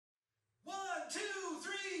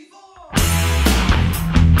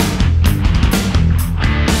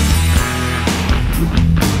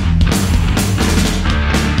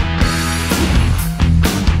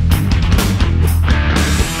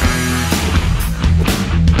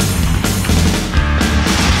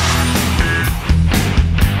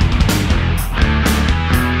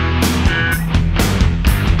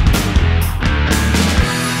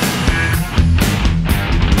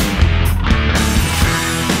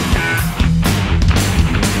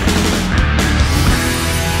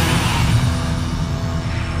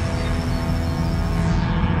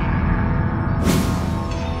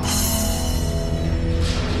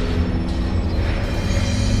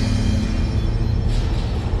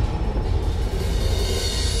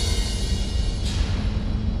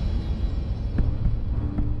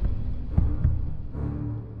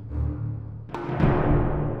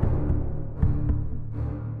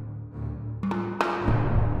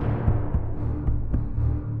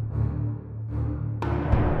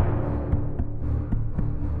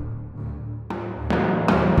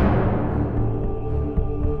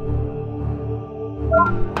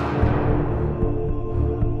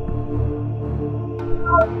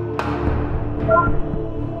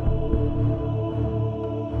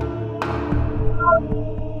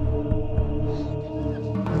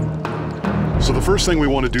So the first thing we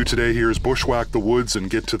want to do today here is bushwhack the woods and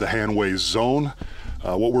get to the Hanway zone.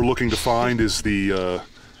 What we're looking to find is the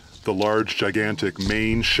large, gigantic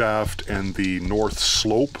main shaft and the north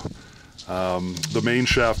slope. The main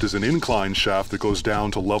shaft is an incline shaft that goes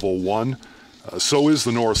down to level 1. So is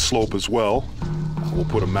the north slope as well. We'll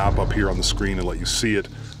put a map up here on the screen and let you see it.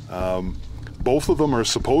 Both of them are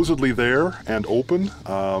supposedly there and open.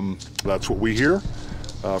 That's what we hear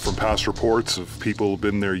from past reports of people who've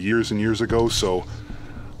been there years and years ago. So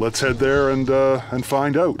let's head there and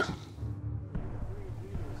find out.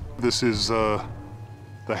 This is the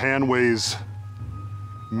Hanway's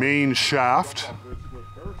main shaft,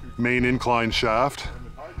 main incline shaft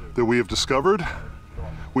that we have discovered.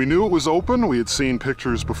 We knew it was open. We had seen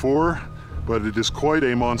pictures before, but it is quite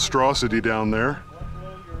a monstrosity down there.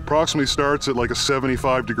 Approximately starts at like a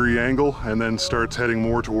 75-degree angle and then starts heading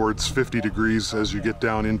more towards 50 degrees as you get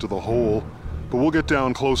down into the hole. But we'll get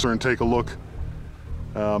down closer and take a look.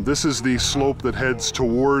 This is the slope that heads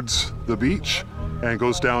towards the beach and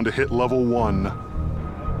goes down to hit level 1.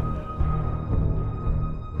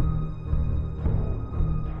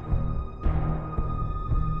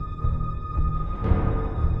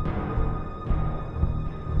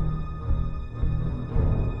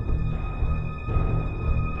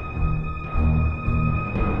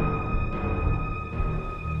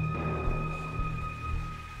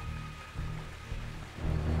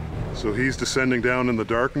 So he's descending down in the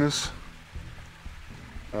darkness.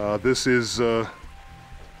 This is a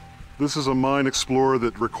mine explorer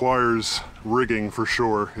that requires rigging for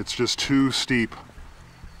sure. It's just too steep.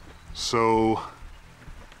 So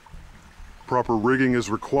proper rigging is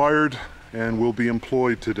required and will be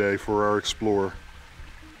employed today for our explorer.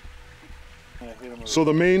 So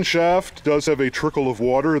the main shaft does have a trickle of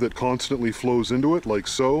water that constantly flows into it, like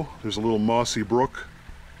so. There's a little mossy brook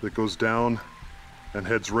that goes down and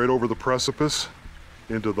heads right over the precipice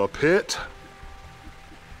into the pit.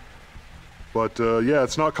 But yeah,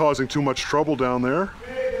 it's not causing too much trouble down there.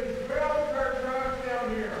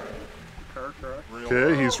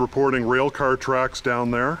 Okay, he's reporting rail car tracks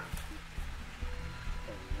down there.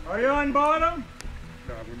 Are you on bottom?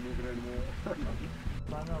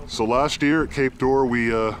 So last year at Cape Dore,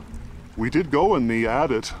 we did go in the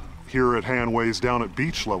adit here at Hanway's down at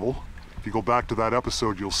beach level. If you go back to that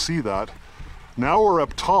episode, you'll see that. Now we're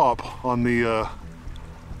up top on the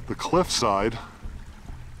cliff side,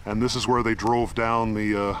 and this is where they drove down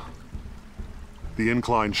the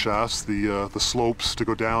incline shafts, the slopes to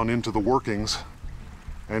go down into the workings,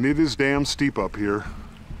 and it is damn steep up here.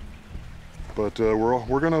 But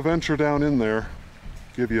we're gonna venture down in there,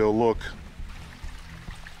 give you a look.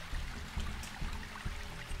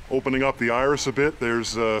 Opening up the iris a bit,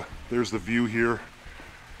 there's the view here.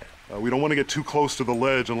 We don't want to get too close to the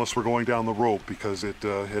ledge unless we're going down the rope, because it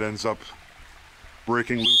ends up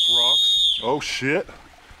breaking loose rocks. Oh shit!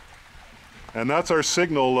 And that's our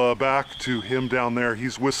signal back to him down there.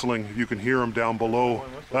 He's whistling. You can hear him down below.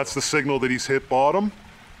 That's the signal that he's hit bottom,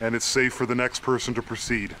 and it's safe for the next person to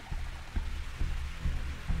proceed.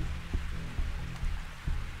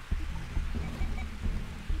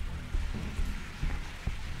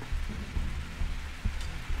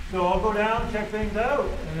 So I'll go down, check things out,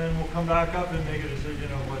 and then we'll come back up and make a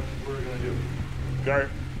decision on what we're going to do. Okay.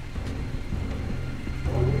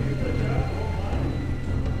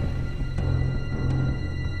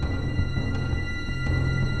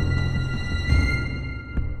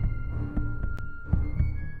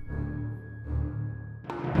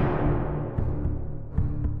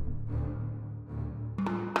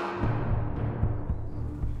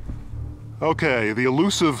 Okay, the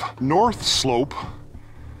elusive north slope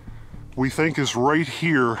we think is right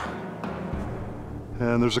here.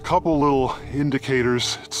 And there's a couple little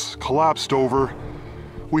indicators. It's collapsed over.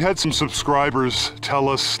 We had some subscribers tell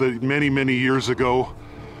us that many years ago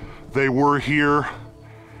they were here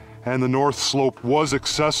and the north slope was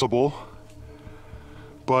accessible,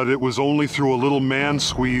 but it was only through a little man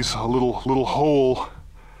squeeze, a little hole,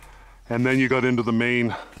 and then you got into the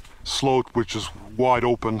main slope, which is wide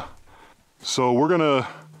open. So we're gonna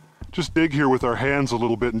just dig here with our hands a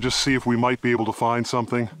little bit and just see if we might be able to find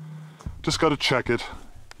something. Just gotta check it.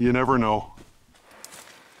 You never know.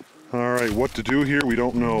 All right, what to do here, we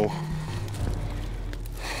don't know.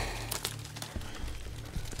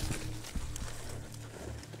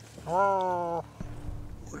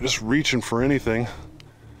 We're just reaching for anything.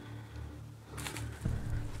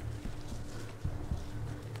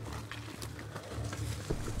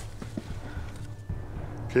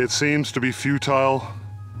 Okay, it seems to be futile.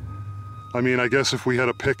 I mean, I guess if we had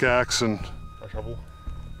a pickaxe and a shovel,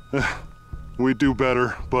 we'd do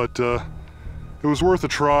better, but it was worth a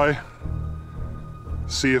try.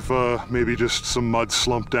 See if maybe just some mud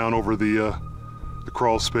slumped down over the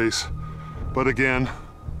crawl space. But again,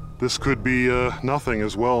 this could be nothing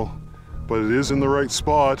as well. But it is in the right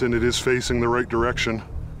spot and it is facing the right direction.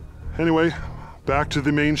 Anyway, back to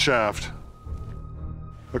the main shaft.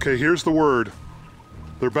 Okay, here's the word.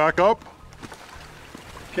 They're back up.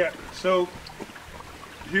 Okay, so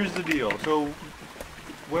here's the deal. So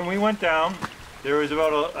when we went down, there was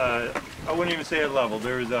about I wouldn't even say a level.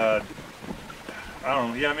 There was I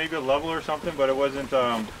don't know, yeah, maybe a level or something, but it wasn't,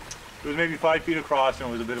 it was maybe 5 feet across and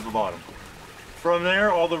it was a bit of a bottom. From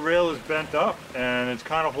there, all the rail is bent up and it's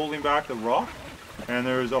kind of holding back the rock, and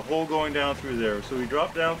there's a hole going down through there. So we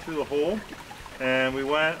dropped down through the hole and we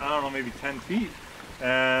went, I don't know, maybe 10 feet.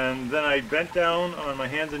 And then I bent down on my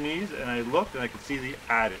hands and knees and I looked and I could see the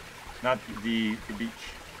adit, not the beach.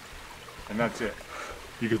 And that's it.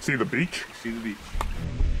 You can see the beach? See the beach.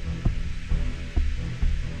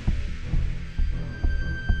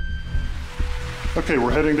 Okay,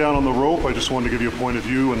 we're heading down on the rope. I just wanted to give you a point of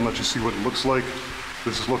view and let you see what it looks like.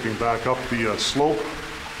 This is looking back up the slope,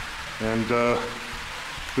 and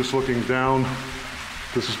just looking down,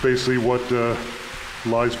 this is basically what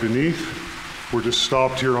lies beneath. We're just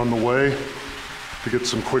stopped here on the way to get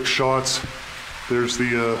some quick shots. There's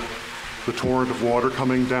the torrent of water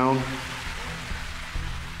coming down.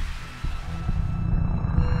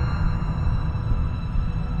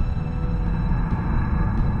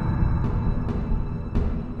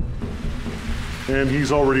 And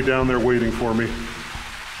he's already down there waiting for me.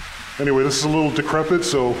 Anyway, this is a little decrepit,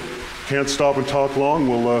 so can't stop and talk long.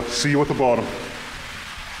 We'll see you at the bottom.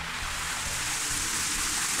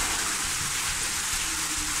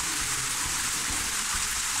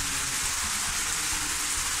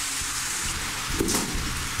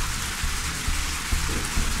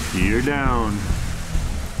 You're down.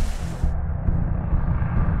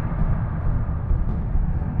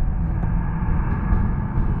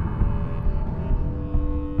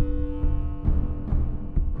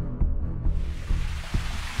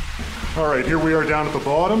 All right, here we are down at the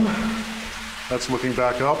bottom. That's looking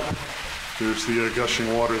back up. There's the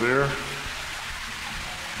gushing water there.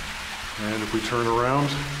 And if we turn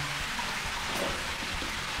around,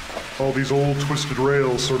 all these old twisted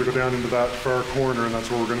rails sort of go down into that far corner, and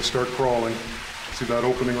that's where we're going to start crawling. See that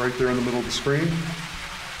opening right there in the middle of the screen?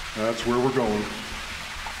 That's where we're going.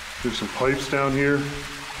 There's some pipes down here.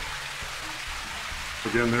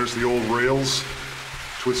 Again, there's the old rails,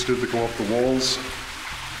 twisted that go up the walls.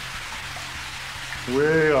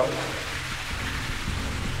 Way up.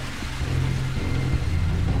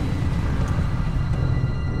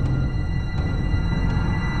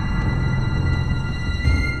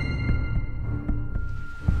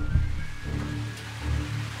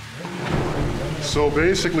 So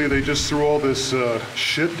basically they just threw all this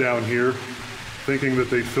shit down here thinking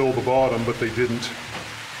that they'd fill the bottom, but they didn't.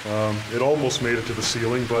 It almost made it to the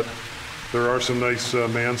ceiling, but there are some nice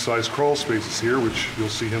man-sized crawl spaces here, which you'll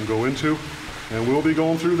see him go into, and we'll be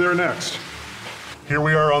going through there next. Here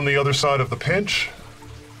we are on the other side of the pinch,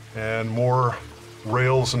 and more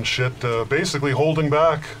rails and shit basically holding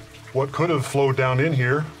back what could have flowed down in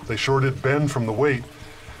here. They sure did bend from the weight,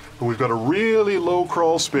 but we've got a really low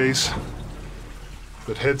crawl space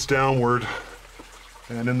that heads downward,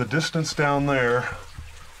 and in the distance down there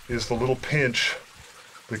is the little pinch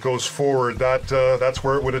that goes forward. That's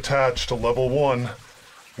where it would attach to level 1,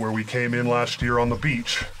 where we came in last year on the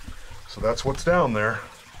beach. So that's what's down there.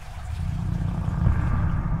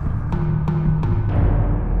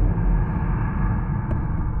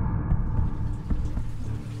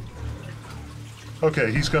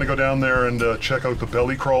 Okay, he's going to go down there and check out the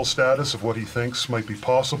belly crawl status of what he thinks might be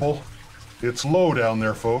possible. It's low down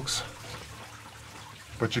there, folks.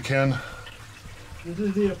 But you can... This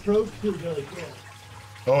is the approach to the belly crawl.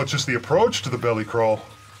 Oh, it's just the approach to the belly crawl.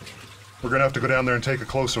 We're going to have to go down there and take a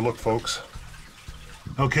closer look, folks.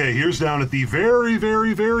 Okay, here's down at the very,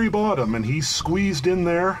 very, very bottom, and he's squeezed in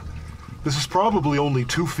there. This is probably only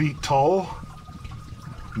 2 feet tall,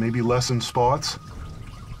 maybe less in spots.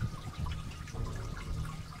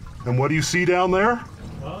 And what do you see down there?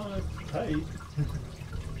 Oh, it's tight.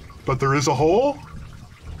 But there is a hole?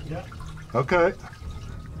 Yeah. Okay.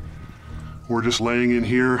 We're just laying in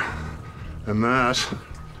here, and that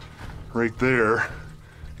right there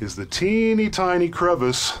is the teeny tiny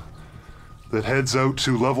crevice that heads out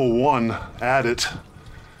to level 1 adit,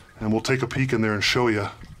 and we'll take a peek in there and show you.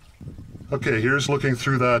 Okay, here's looking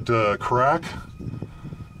through that crack,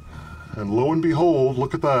 and lo and behold,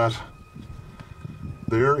 look at that.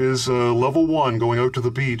 There is level 1 going out to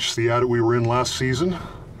the beach, the adit we were in last season.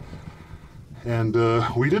 And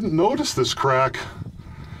we didn't notice this crack.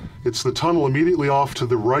 It's the tunnel immediately off to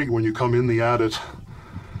the right when you come in the adit.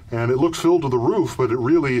 And it looked filled to the roof, but it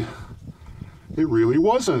really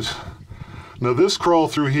wasn't. Now this crawl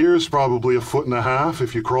through here is probably 1.5 feet.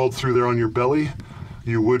 If you crawled through there on your belly,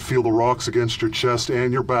 you would feel the rocks against your chest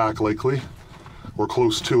and your back likely, or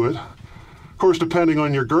close to it. Of course, depending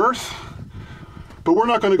on your girth. But we're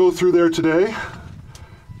not going to go through there today.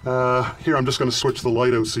 Here, I'm just going to switch the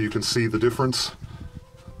light out so you can see the difference.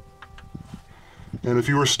 And if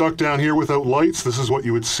you were stuck down here without lights, this is what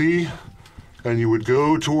you would see, and you would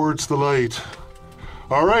go towards the light.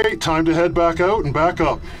 All right, time to head back out and back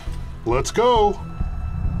up. Let's go.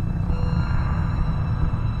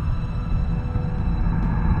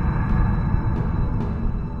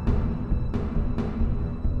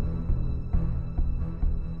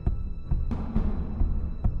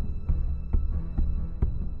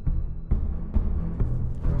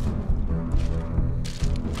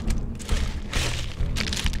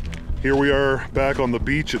 Here we are back on the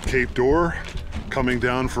beach at Cape Dore, coming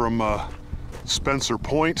down from Spencer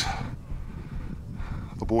Point.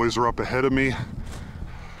 The boys are up ahead of me.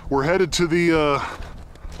 We're headed to the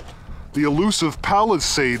elusive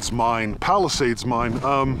Palisades Mine.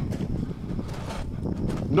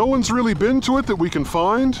 No one's really been to it that we can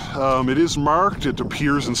find. It is marked. It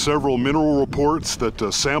appears in several mineral reports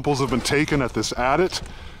that samples have been taken at this adit.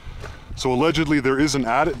 So allegedly there is an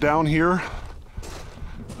adit down here.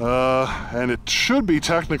 And it should be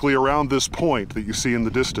technically around this point that you see in the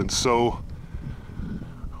distance. So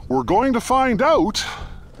we're going to find out,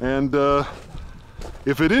 and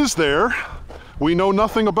if it is there, we know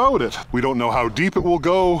nothing about it. We don't know how deep it will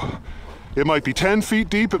go. It might be 10 feet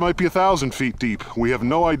deep, it might be 1,000 feet deep. We have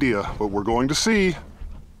no idea, but we're going to see.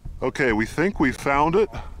 Okay, we think we found it.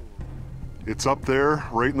 It's up there,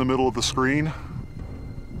 right in the middle of the screen.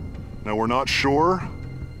 Now we're not sure.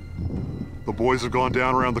 The boys have gone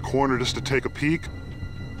down around the corner just to take a peek,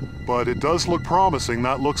 but it does look promising.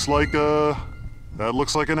 That looks like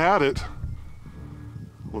an adit.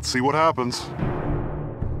 Let's see what happens.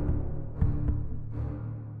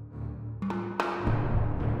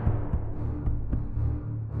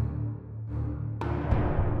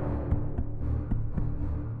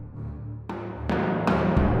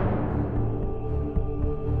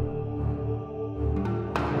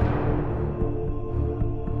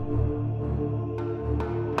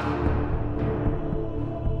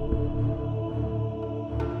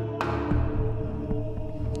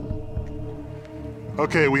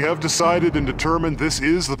 Okay, we have decided and determined this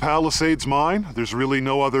is the Palisades Mine. There's really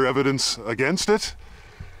no other evidence against it.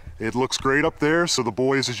 It looks great up there, so the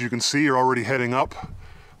boys, as you can see, are already heading up.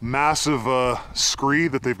 Massive scree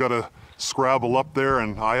that they've got to scrabble up there,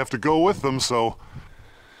 and I have to go with them, so...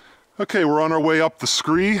 Okay, we're on our way up the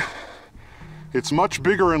scree. It's much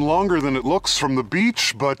bigger and longer than it looks from the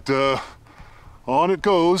beach, but on it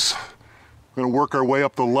goes. We're gonna work our way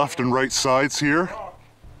up the left and right sides here.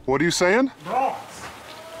 What are you saying? Rocks.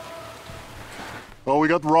 Oh, we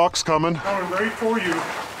got rocks coming. Coming right for you.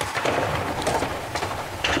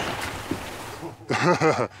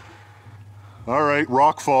 All right,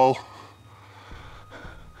 rock fall.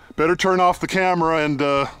 Better turn off the camera and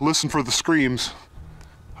listen for the screams.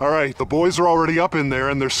 All right, the boys are already up in there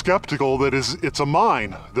and they're skeptical that it's a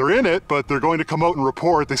mine. They're in it, but they're going to come out and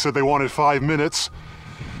report. They said they wanted 5 minutes.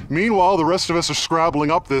 Meanwhile, the rest of us are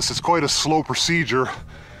scrabbling up this. It's quite a slow procedure.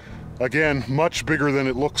 Again, much bigger than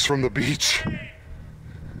it looks from the beach.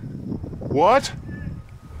 What?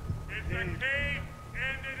 It's a cave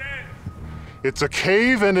and it ends. It's a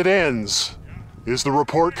cave and it ends, is the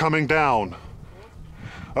report coming down.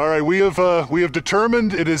 All right, we have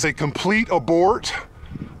determined it is a complete abort.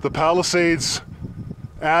 The Palisades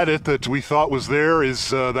adit that we thought was there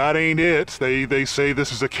is that ain't it. They say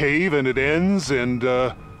this is a cave and it ends, and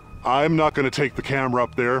I'm not going to take the camera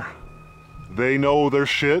up there. They know their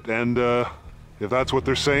shit, and if that's what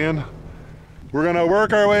they're saying, we're going to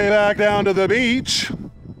work our way back down to the beach.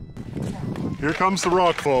 Here comes the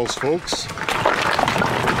rock falls, folks.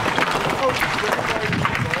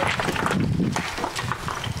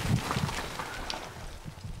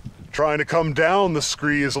 Trying to come down the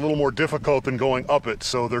scree is a little more difficult than going up it,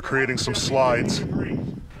 so they're creating some slides.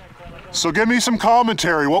 So give me some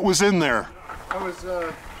commentary. What was in there?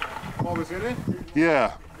 What was in it?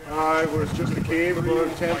 Yeah. It was just a cave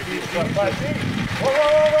about 10 feet deep. Whoa,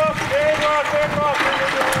 big rock.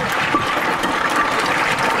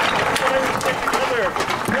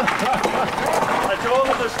 I told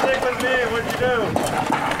him to stick with me, what'd you do?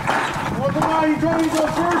 Well, come on, you told me to go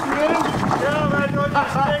first, man. Yeah, man, I told you to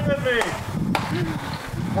stick with me.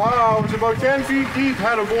 It was about 10 feet deep,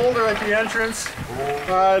 had a boulder at the entrance.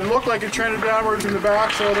 It looked like it trended downwards in the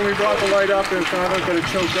back, so then we brought the light up and found out that it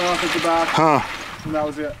choked off at the back. Huh. And that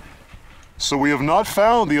was it. So we have not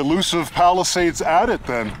found the elusive Palisades adit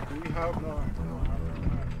then. We have not.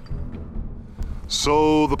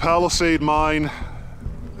 So the Palisade Mine,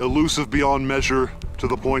 elusive beyond measure to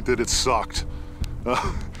the point that it sucked.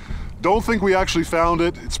 Don't think we actually found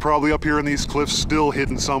it. It's probably up here in these cliffs, still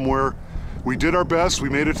hidden somewhere. We did our best. We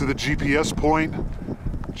made it to the GPS point.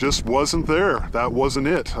 Just wasn't there. That wasn't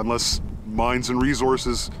it, unless Mines and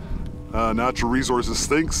Resources, Natural Resources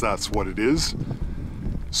thinks that's what it is.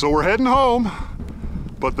 So we're heading home,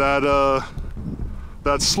 but that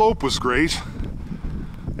slope was great.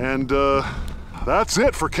 And that's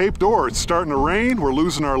it for Cape D'Or. It's starting to rain, we're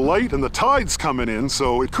losing our light, and the tide's coming in,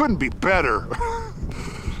 so it couldn't be better.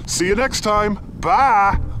 See you next time.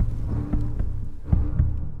 Bye.